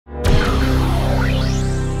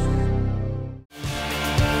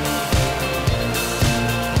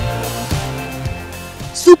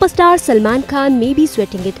Superstar Salman Khan may be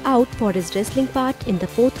sweating it out for his wrestling part in the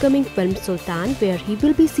forthcoming film Sultan, where he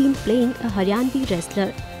will be seen playing a Haryanvi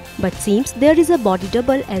wrestler. But seems there is a body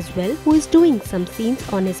double as well who is doing some scenes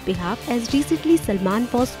on his behalf, as recently Salman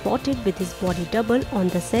was spotted with his body double on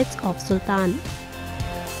the sets of Sultan.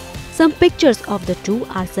 Some pictures of the two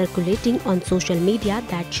are circulating on social media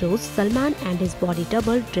that shows Salman and his body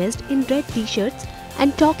double dressed in red t-shirts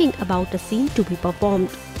and talking about a scene to be performed.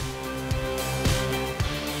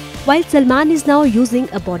 While Salman is now using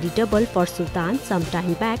a body double for Sultan, some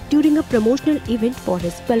time back during a promotional event for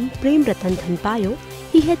his film Prem Ratan Dhan Payo,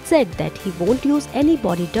 he had said that he won't use any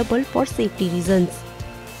body double for safety reasons.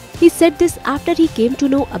 He said this after he came to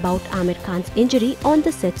know about Aamir Khan's injury on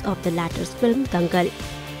the sets of the latter's film Dangal.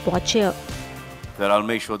 Watch here. I'll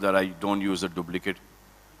make sure that I don't use a duplicate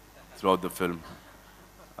throughout the film.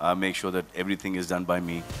 I'll make sure that everything is done by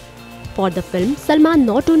me. For the film, Salman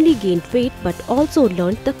not only gained weight but also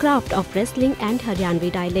learned the craft of wrestling and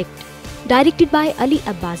Haryanvi dialect. Directed by Ali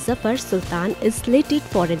Abbas Zafar, Sultan is slated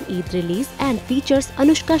for an Eid release and features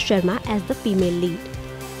Anushka Sharma as the female lead.